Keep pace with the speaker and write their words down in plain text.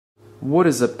What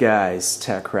is up, guys?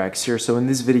 Tech Rex here. So in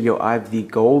this video I have the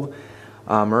gold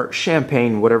or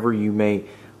champagne, whatever you may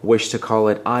wish to call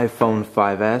it, iPhone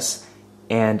 5s,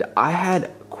 and I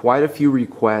had quite a few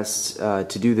requests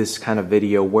to do this kind of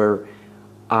video where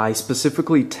I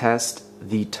specifically test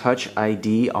the Touch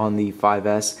ID on the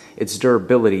 5s, its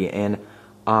durability, and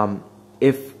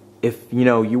if you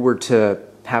know, you were to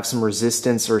have some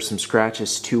resistance or some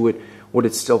scratches to it, would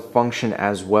it still function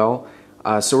as well?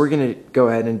 So we're gonna go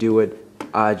ahead and do it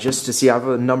just to see. I have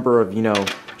a number of,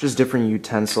 just different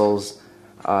utensils,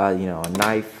 a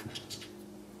knife,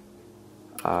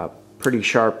 pretty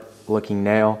sharp looking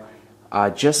nail,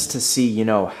 just to see,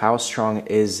 how strong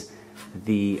is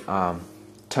the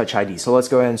Touch ID. So let's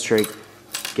go ahead and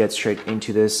get straight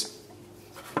into this.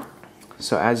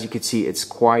 So as you can see, it's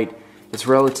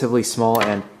relatively small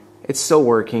and it's still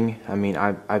working. I mean,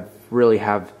 I really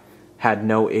have had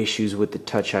no issues with the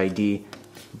Touch ID,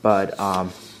 but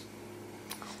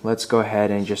let's go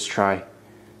ahead and just try,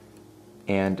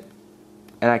 and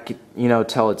I could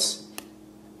tell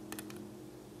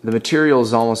the material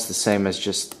is almost the same as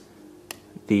just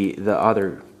the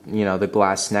other, the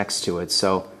glass next to it.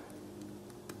 So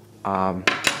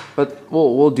but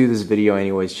we'll do this video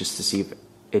anyways just to see if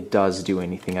it does do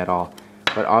anything at all.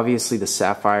 But obviously the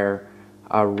sapphire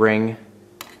ring,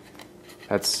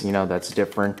 that's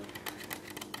different.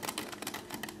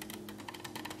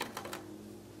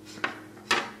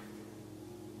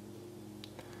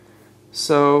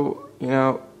 So,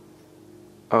 oh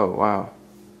wow,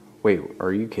 wait,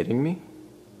 are you kidding me?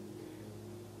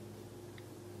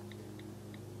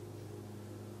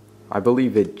 I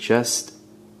believe it just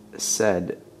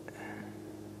said,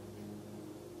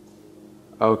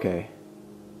 okay.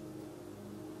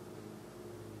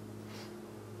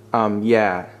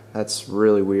 Yeah, that's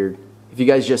really weird. If you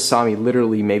guys just saw me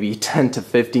literally maybe 10 to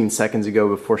 15 seconds ago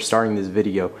before starting this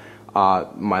video,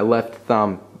 my left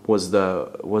thumb was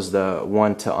the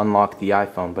one to unlock the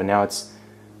iPhone, but now it's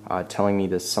telling me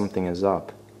that something is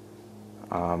up.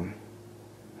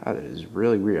 That is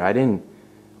really weird.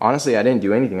 Honestly, I didn't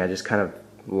do anything. I just kind of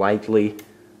lightly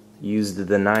used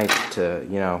the knife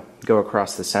to, go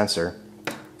across the sensor.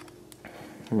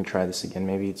 Let me try this again.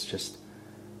 Maybe it's just...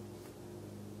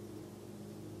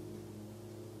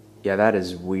 Yeah, that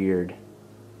is weird.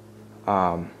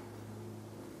 You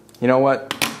know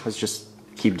what? Let's just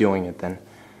keep doing it then.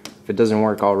 If it doesn't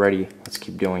work already, let's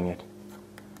keep doing it.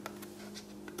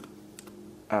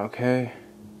 Okay.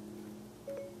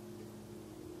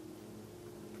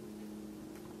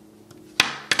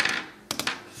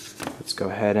 Let's go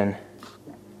ahead and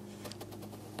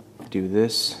do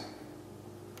this.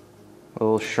 A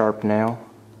little sharp nail.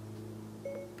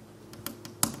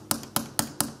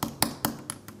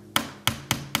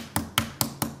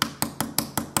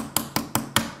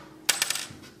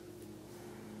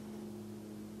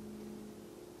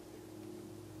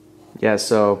 Yeah,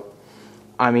 so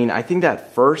I mean, I think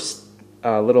that first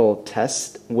little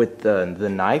test with the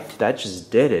knife, that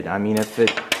just did it. I mean,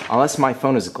 unless my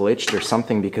phone is glitched or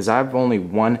something, because I have only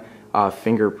one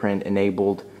fingerprint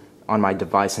enabled on my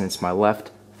device, and it's my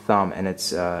left thumb, and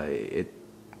it's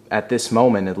at this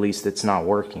moment at least it's not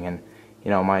working, and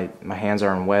my hands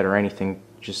aren't wet or anything.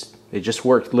 It just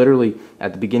worked literally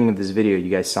at the beginning of this video.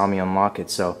 You guys saw me unlock it,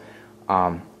 so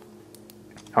oh,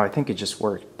 I think it just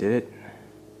worked. Did it?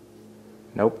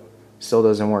 Nope, still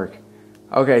doesn't work.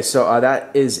 Okay, so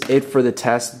that is it for the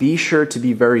test. Be sure to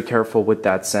be very careful with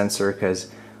that sensor, because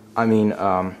I mean,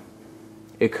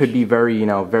 it could be very,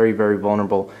 very, very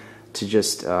vulnerable to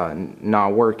just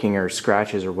not working or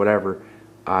scratches or whatever,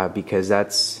 because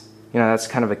that's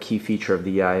kind of a key feature of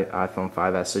the iPhone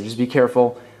 5s. So just be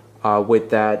careful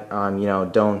with that.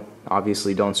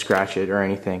 Obviously don't scratch it or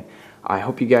anything. I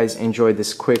hope you guys enjoyed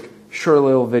this quick, short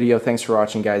little video. Thanks for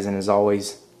watching, guys, and as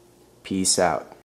always, peace out.